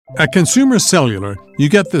At Consumer Cellular, you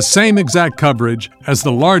get the same exact coverage as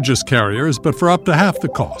the largest carriers, but for up to half the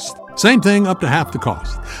cost. Same thing, up to half the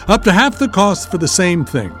cost. Up to half the cost for the same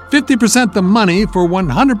thing. 50% the money for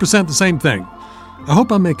 100% the same thing. I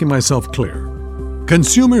hope I'm making myself clear.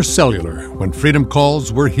 Consumer Cellular. When freedom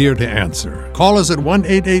calls, we're here to answer. Call us at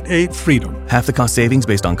 1-888-FREEDOM. Half the cost savings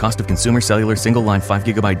based on cost of Consumer Cellular single-line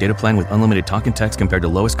 5GB data plan with unlimited talk and text compared to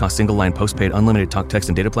lowest cost single-line postpaid unlimited talk, text,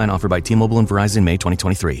 and data plan offered by T-Mobile and Verizon May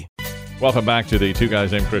 2023. Welcome back to the Two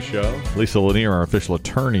Guys Named Chris show. Lisa Lanier, our official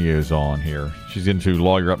attorney, is on here. She's going to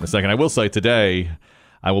lawyer up in a second. I will say today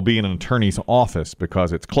I will be in an attorney's office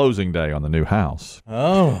because it's closing day on the new house.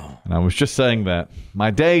 Oh. And I was just saying that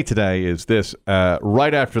my day today is this.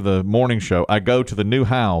 Right after the morning show, I go to the new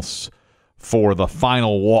house for the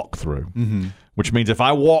final walkthrough, which means if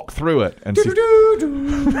I walk through it and see...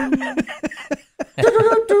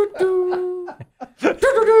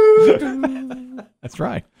 That's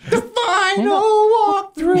right. The final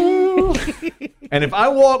walkthrough. And if I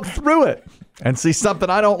walk through it and see something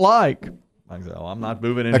I don't like, I say, I'm not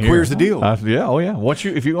moving in that here. queers the deal. Yeah, oh yeah.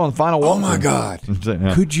 If you go on the final walk. Oh my God.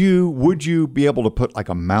 Yeah. Would you be able to put like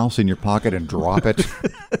a mouse in your pocket and drop it?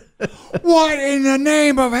 What in the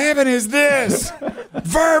name of heaven is this?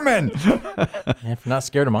 Vermin. If not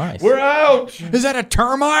scared of mice. We're out. Is that a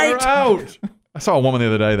termite? We're out. I saw a woman the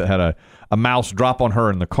other day that had a mouse drop on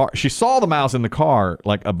her in the car. She saw the mouse in the car,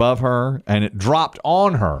 like above her, and it dropped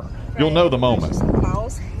on her. Right. You'll know the moment. There's a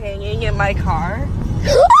mouse hanging in my car. Oh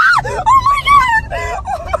my God!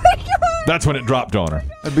 Oh my God! That's when it dropped on her.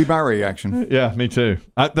 That'd be my reaction. Yeah, me too.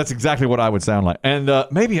 That's exactly what I would sound like. And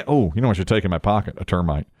maybe, you know what I should take in my pocket? A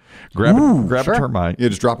termite. Grab a termite. You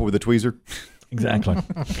just drop it with a tweezer. Exactly.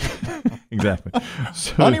 Exactly.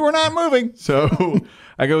 So, honey, we're not moving. So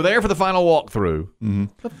I go there for the final walkthrough.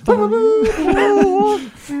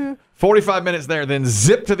 45 minutes there, then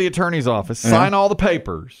zip to the attorney's office, sign all the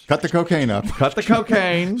papers. Cut the cocaine up. Cut the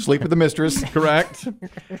cocaine. Sleep with the mistress. Correct.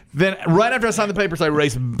 Then right after I sign the papers, I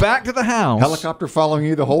race back to the house. Helicopter following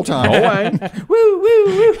you the whole time. Away. Woo,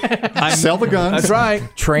 woo, woo. Sell the guns. That's right.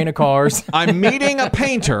 Train of cars. I'm meeting a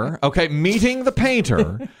painter, meeting the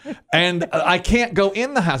painter, and I can't go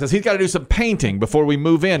in the house. He's got to do some painting before we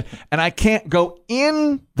move in, and I can't go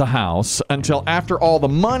in the house until after all the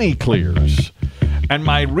money clears. And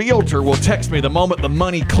my realtor will text me the moment the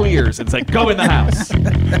money clears and say, go in the house.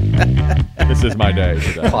 This is my day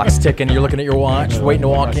today. Clock's ticking. You're looking at your watch, waiting to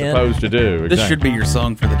walk in. Supposed to do. Exactly. This should be your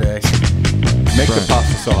song for the day. Make the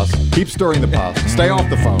pasta sauce. Keep stirring the pasta. Stay off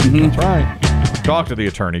the phone. That's right. Talk to the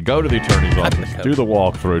attorney. Go to the attorney's office. Do the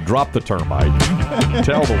walkthrough. Drop the termite.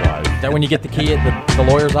 Tell the wife. Is that when you get the key at the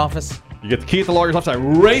lawyer's office? You get the key at the lawyer's office. I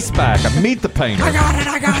race back. I meet the painter. I got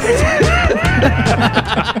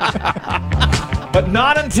it. But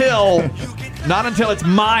not until it's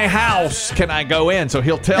my house can I go in. So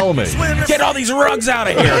he'll tell me. Get all these rugs out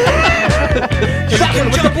of here. That one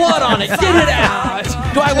with the blood on it. Get it out.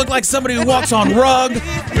 Do I look like somebody who walks on rug? More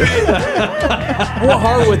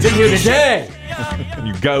hardwoods in here today.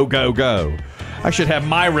 You go. I should have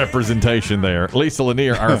my representation there. Lisa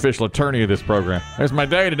Lanier, our official attorney of this program. There's my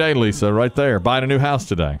day today, Lisa, right there. Buying a new house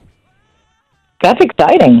today. That's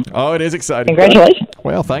exciting. Oh, it is exciting. Congratulations.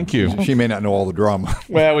 Well, thank you. She may not know all the drama.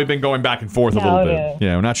 Well, we've been going back and forth a little bit.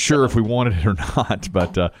 Yeah, we're not sure if we wanted it or not,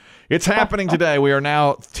 but it's happening today. We are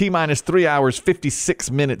now T-minus 3 hours, 56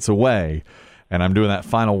 minutes away, and I'm doing that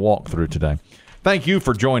final walkthrough today. Thank you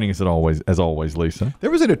for joining us as always, Lisa. There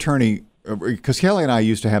was an attorney, because Kelly and I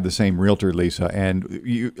used to have the same realtor, Lisa,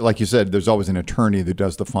 and like you said, there's always an attorney that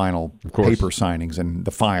does the final paper signings and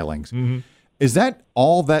the filings. Mm-hmm. Is that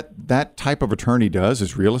all that type of attorney does,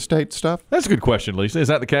 is real estate stuff? That's a good question, Lisa. Is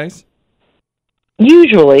that the case?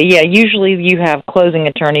 Usually, yeah. Usually you have closing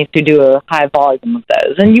attorneys who do a high volume of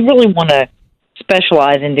those. And you really want to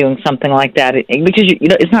specialize in doing something like that because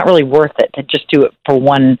it's not really worth it to just do it for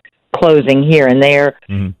one closing here and there.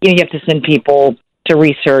 Mm-hmm. You have to send people to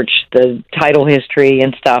research the title history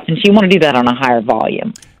and stuff. And so you want to do that on a higher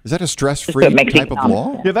volume. Is that a stress-free type of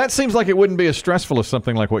law? Yeah, that seems like it wouldn't be as stressful as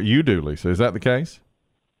something like what you do, Lisa. Is that the case?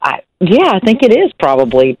 I think it is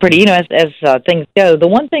probably pretty, as things go. The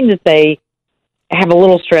one thing that they have a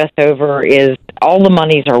little stress over is all the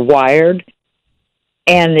monies are wired.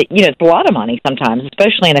 And, it's a lot of money sometimes,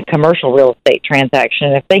 especially in a commercial real estate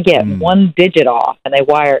transaction. If they get one digit off and they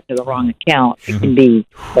wire it to the wrong account, it can be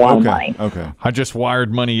a lot of money. Okay. I just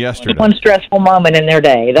wired money yesterday. One stressful moment in their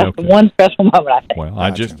day. That's the one stressful moment, I think. Well,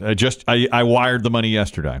 I wired the money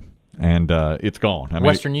yesterday. and it's gone. I mean,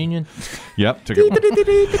 Western Union. Yep.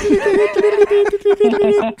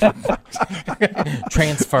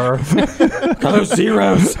 Transfer. Those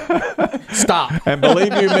zeros. Stop. And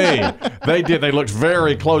believe you me, they did. They looked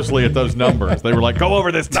very closely at those numbers. They were like, go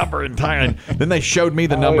over this number in time. Then they showed me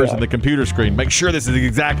the numbers in the computer screen. Make sure this is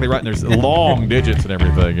exactly right. And there's long digits and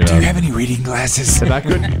everything. You know? Do you have any reading glasses? And I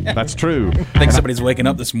couldn't. That's true. I think somebody's waking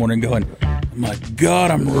up this morning going, my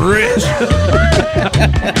God, I'm rich.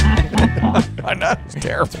 I know. It's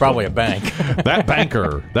terrible. It's probably a bank. That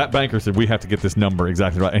banker said, we have to get this number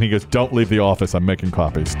exactly right. And he goes, don't leave the office. I'm making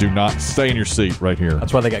copies. Do not stay in your seat right here.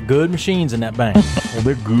 That's why they got good machines in that bank. Well,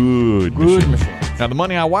 they're good. Good machines. Now, the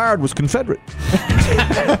money I wired was Confederate.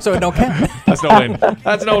 So it don't count.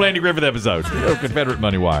 That's an old Andy Griffith episode. Confederate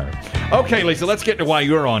money wire. Okay, Lisa, let's get to why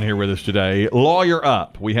you're on here with us today. Lawyer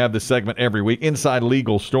Up. We have this segment every week, Inside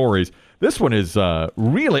Legal Stories. This one is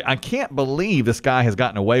really, I can't believe this guy has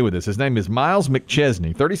gotten away with this. His name is Miles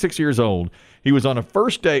McChesney, 36 years old. He was on a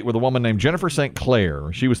first date with a woman named Jennifer St.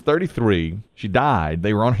 Clair. She was 33. She died.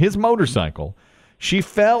 They were on his motorcycle. She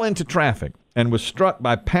fell into traffic and was struck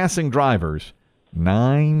by passing drivers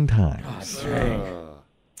 9 times.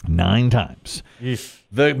 9 times.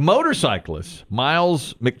 The motorcyclist,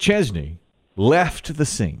 Miles McChesney, left the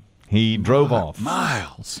scene. He drove off.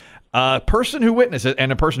 Miles. A person who witnessed it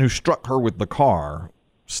and a person who struck her with the car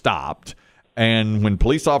stopped. And when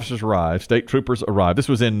police officers arrived, state troopers arrived. This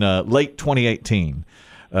was in late 2018.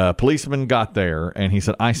 Policeman got there, and he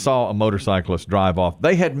said, I saw a motorcyclist drive off.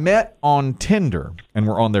 They had met on Tinder and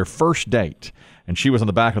were on their first date, and she was on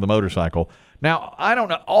the back of the motorcycle. Now, I don't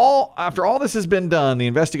know. After all this has been done, the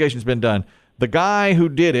investigation's been done, the guy who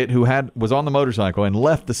did it, was on the motorcycle and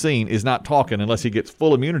left the scene, is not talking unless he gets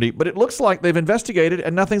full immunity. But it looks like they've investigated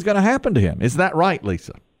and nothing's going to happen to him. Is that right,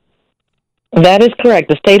 Lisa? That is correct.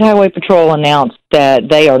 The State Highway Patrol announced that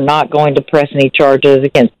they are not going to press any charges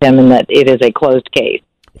against him and that it is a closed case.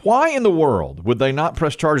 Why in the world would they not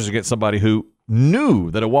press charges against somebody who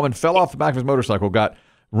knew that a woman fell off the back of his motorcycle, got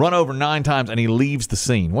run over 9 times, and he leaves the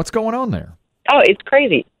scene? What's going on there? Oh, it's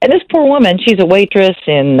crazy. And this poor woman, she's a waitress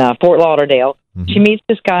in Fort Lauderdale. Mm-hmm. She meets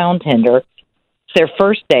this guy on Tinder. It's their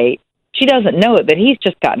first date. She doesn't know it, but he's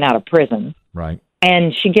just gotten out of prison. Right.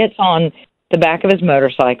 And she gets on the back of his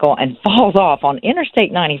motorcycle and falls off on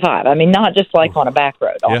Interstate 95. I mean, not just like on a back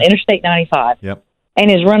road, on Interstate 95. Yep.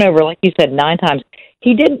 And is run over, like you said, 9 times.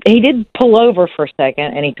 He did pull over for a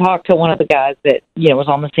second, and he talked to one of the guys that was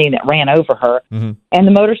on the scene that ran over her. Mm-hmm. And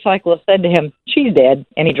the motorcyclist said to him, "She's dead,"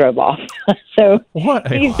 and he drove off. So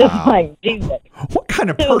he's just like, Jesus. What kind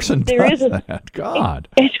of person does that? God,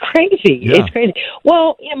 it's crazy. Yeah. It's crazy.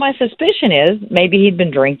 Well, my suspicion is maybe he'd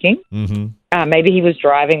been drinking. Mm-hmm. Maybe he was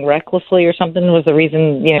driving recklessly or something was the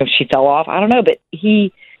reason she fell off. I don't know, but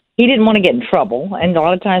he didn't want to get in trouble. And a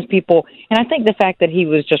lot of times people, and I think the fact that he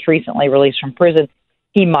was just recently released from prison,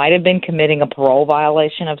 he might have been committing a parole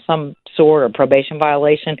violation of some sort or probation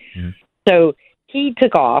violation. Mm. So he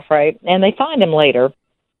took off, right? And they find him later.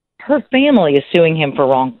 Her family is suing him for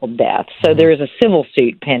wrongful death. So there is a civil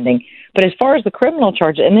suit pending. But as far as the criminal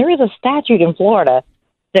charges, and there is a statute in Florida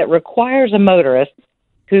that requires a motorist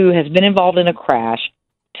who has been involved in a crash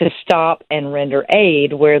to stop and render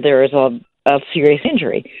aid where there is a serious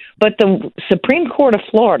injury. But the Supreme Court of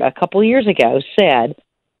Florida a couple of years ago said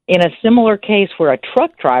in a similar case where a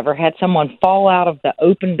truck driver had someone fall out of the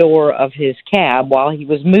open door of his cab while he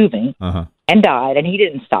was moving and died, and he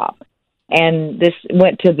didn't stop. And this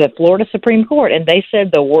went to the Florida Supreme Court, and they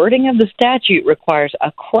said the wording of the statute requires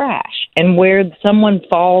a crash. And where someone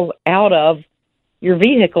falls out of your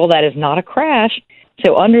vehicle, that is not a crash.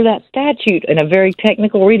 So under that statute, in a very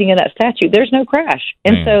technical reading of that statute, there's no crash.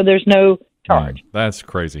 And so there's no charge. Man, that's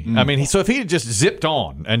crazy. I mean, so if he had just zipped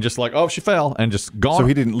on and just like, she fell and just gone. So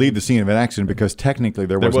he didn't leave the scene of an accident because technically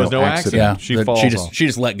there was no accident. Yeah, she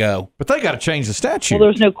just let go. But they got to change the statute. Well, there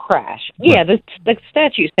was no crash. Right. Yeah, the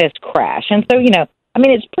statute says crash. And so, I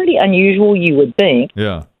mean, it's pretty unusual, you would think,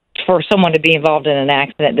 for someone to be involved in an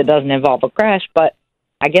accident that doesn't involve a crash. But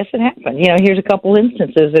I guess it happened. Here's a couple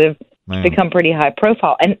instances that have become pretty high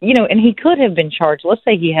profile. And, and he could have been charged. Let's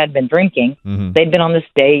say he had been drinking. Mm-hmm. They'd been on this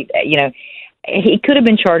date, he could have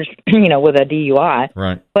been charged, with a DUI.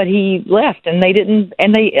 Right. But he left, and they didn't,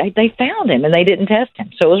 and they found him, and they didn't test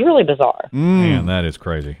him. So it was really bizarre. Man, that is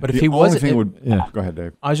crazy. But if he wasn't, go ahead,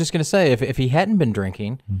 Dave. I was just going to say, if he hadn't been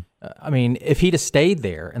drinking, I mean, if he'd have stayed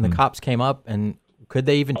there and the cops came up, and could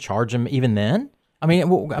they even charge him even then? I mean,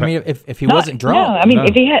 if he wasn't drunk,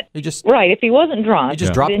 if he had, if he wasn't drunk, he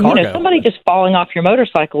just dropped cargo. Somebody just falling off your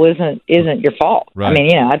motorcycle isn't your fault. Right. I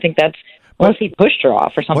mean, I think that's Unless he pushed her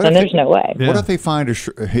off or something, there's no way. What if they find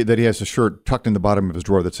that he has a shirt tucked in the bottom of his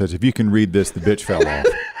drawer that says, "If you can read this, the bitch fell off."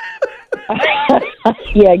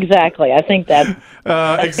 Yeah, exactly. I think that's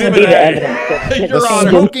Exhibit be the A. evidence. Your Honor.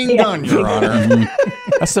 Smoking gun, Your Honor.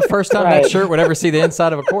 That's the first time Right. that shirt would ever see the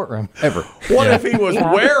inside of a courtroom. Ever. What if he was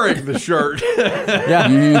wearing the shirt? Yeah.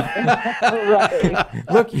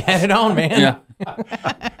 Right. Look, you had it on, man.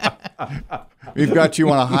 Yeah. We've got you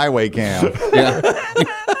on a highway cam. Yeah.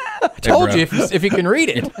 I told you if you can read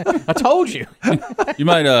it. I told you. You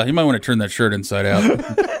might want to turn that shirt inside out.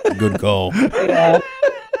 Good call. Yeah.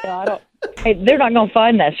 No, I don't. Hey, they're not going to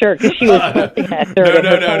find that shirt because she was twisting that shirt in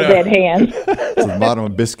her cold dead hands. It's the bottom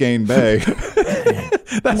of Biscayne Bay.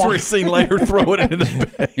 That's where he's seen later throw it into the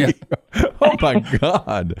bay. Yeah. Oh, my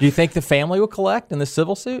God. Do you think the family will collect in the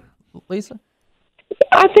civil suit, Lisa?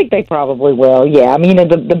 I think they probably will. Yeah, I mean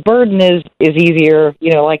the burden is easier.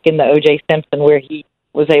 Like in the O.J. Simpson where he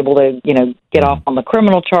was able to get off on the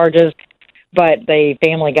criminal charges, but the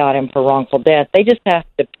family got him for wrongful death. They just have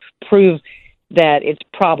to prove that it's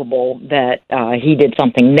probable that he did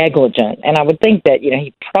something negligent. And I would think that,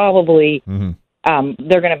 he probably,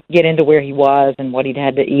 they're going to get into where he was and what he'd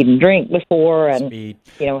had to eat and drink before and, Speed.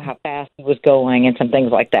 how fast he was going and some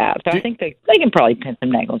things like that. So I think they can probably pin some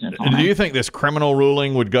negligence on Do him. you think this criminal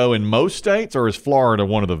ruling would go in most states, or is Florida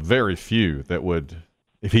one of the very few that would,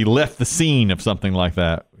 if he left the scene of something like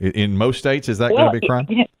that? In most states, is that going to be a crime?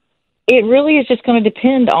 It really is just going to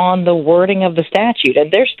depend on the wording of the statute.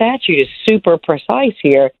 And their statute is super precise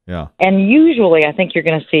here. Yeah. And usually I think you're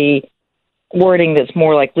going to see wording that's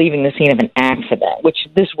more like leaving the scene of an accident, which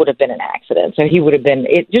this would have been an accident. So he would have been,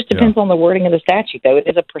 it just depends on the wording of the statute, though. It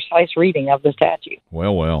is a precise reading of the statute.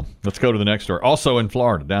 Well. Let's go to the next story. Also in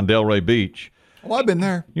Florida, down Delray Beach. Oh, I've been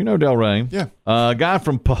there. You know Delray. Yeah. A guy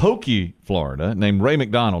from Pahokee, Florida, named Ray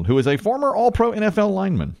McDonald, who is a former All-Pro NFL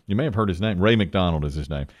lineman. You may have heard his name. Ray McDonald is his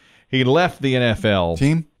name. He left the NFL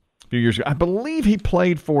Team? a few years ago. I believe he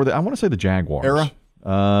played for I want to say the Jaguars. Era?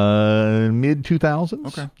 Mid-2000s.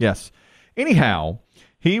 Okay. Yes. Anyhow,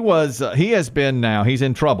 he's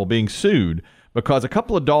in trouble being sued because a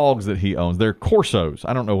couple of dogs that he owns, they're Corsos.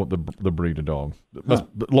 I don't know what the breed of dog.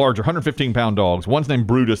 Larger, 115-pound dogs. One's named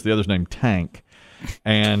Brutus, the other's named Tank.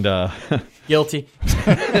 And Guilty.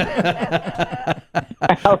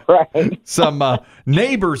 All right. some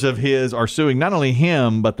neighbors of his are suing not only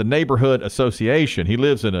him, but the neighborhood association. He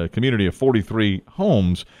lives in a community of 43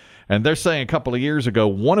 homes, and they're saying a couple of years ago,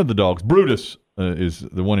 one of the dogs, Brutus is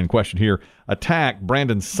the one in question here, attacked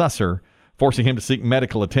Brandon Susser, forcing him to seek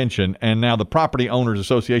medical attention, and now the property owners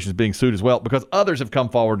association is being sued as well because others have come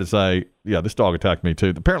forward to say, yeah, this dog attacked me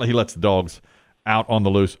too. Apparently he lets the dogs out on the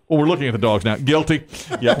loose. Well, we're looking at the dogs now. Guilty.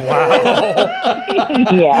 Yeah. Wow.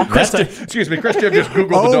 Yeah. Chris Jim just Googled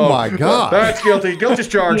the dog. Oh, my God. That's guilty. Guilty's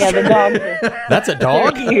charged. Yeah, the dogs are That's a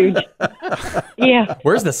dog? huge. Yeah.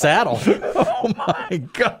 Where's the saddle? Oh, my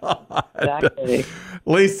God. Exactly.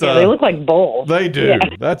 Lisa. Yeah, they look like bulls. They do. Yeah.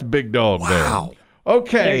 That's a big dog Wow. there.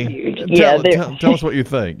 Okay. They're huge. Yeah, Tell us what you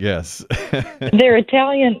think. Yes. They're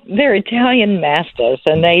Italian Mastiffs,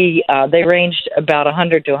 and they ranged about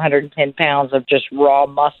 100 to 110 pounds of just raw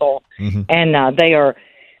muscle, and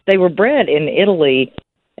they were bred in Italy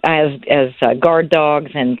as guard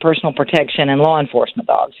dogs and personal protection and law enforcement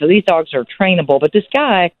dogs. So these dogs are trainable. But this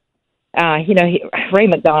guy, Ray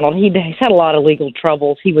McDonald, he's had a lot of legal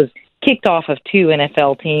troubles. He was kicked off of 2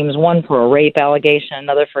 NFL teams, one for a rape allegation,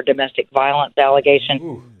 another for domestic violence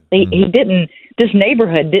allegation. He didn't. This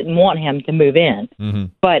neighborhood didn't want him to move in,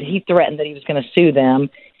 but he threatened that he was going to sue them,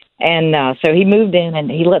 and so he moved in and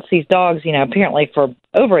he lets these dogs, apparently for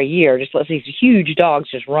over a year, just lets these huge dogs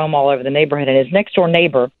just roam all over the neighborhood. And his next door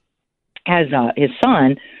neighbor has his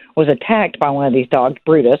son was attacked by one of these dogs,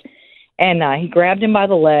 Brutus, and he grabbed him by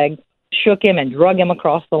the leg, shook him and drug him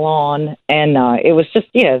across the lawn. And it was just,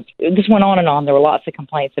 it just went on and on. There were lots of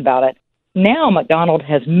complaints about it. Now McDonald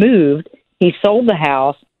has moved. He sold the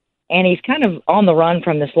house, and he's kind of on the run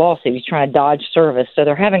from this lawsuit. He's trying to dodge service. So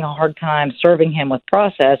they're having a hard time serving him with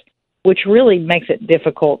process, which really makes it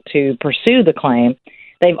difficult to pursue the claim.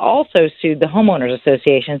 They've also sued the homeowners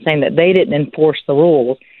association, saying that they didn't enforce the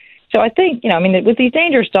rules. So I think, with these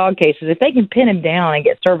dangerous dog cases, if they can pin him down and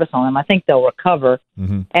get service on him, I think they'll recover.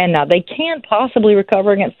 And they can possibly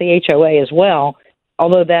recover against the HOA as well,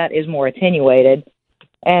 although that is more attenuated.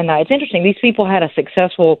 And it's interesting. These people had a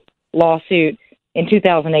successful lawsuit in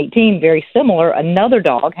 2018, very similar. Another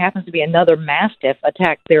dog, happens to be another Mastiff,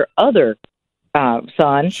 attacked their other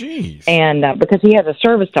son. Jeez. And because he has a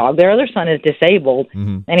service dog, their other son is disabled,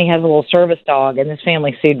 and he has a little service dog. And this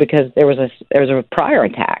family sued because there was a prior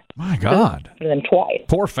attack. My God. For them twice.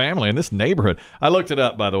 Poor family in this neighborhood. I looked it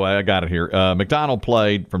up, by the way. I got it here. McDonald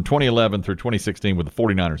played from 2011 through 2016 with the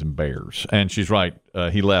 49ers and Bears. And she's right.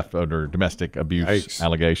 He left under domestic abuse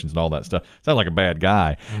allegations and all that stuff. Sounds like a bad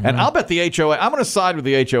guy. And I'll bet the HOA, I'm going to side with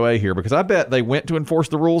the HOA here because I bet they went to enforce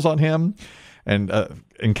the rules on him and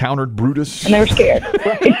encountered Brutus. And they were scared.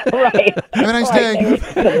 Right. Have a nice day.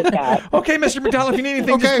 Okay, Mr. McDonald, if you need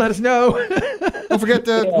anything, just let us know. Don't forget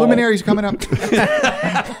the luminaries coming up.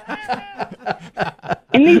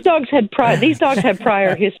 And these dogs had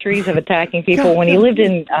prior histories of attacking people. When he lived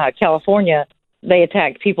in California, they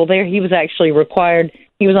attacked people there. He was actually required.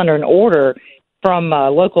 He was under an order from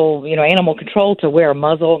local, animal control to wear a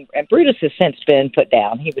muzzle. And Brutus has since been put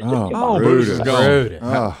down. He was just Brutus is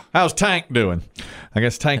gone. How's Tank doing? I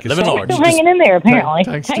guess Tank is still hanging in there. Apparently,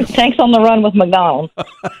 Tank's on the run with McDonald.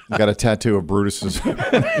 Got a tattoo of Brutus's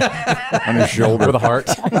on his shoulder with a heart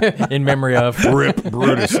in memory of Rip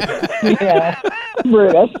Brutus. Yeah,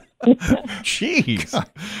 Brutus. Jeez.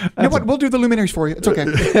 You know what? We'll do the luminaries for you. It's okay.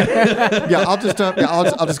 Yeah, I'll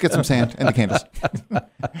just get some sand and the candles.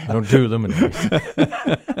 Don't do luminaries.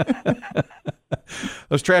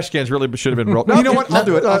 Those trash cans really should have been rolled. You know what? I'll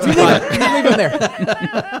do it. Leave them there.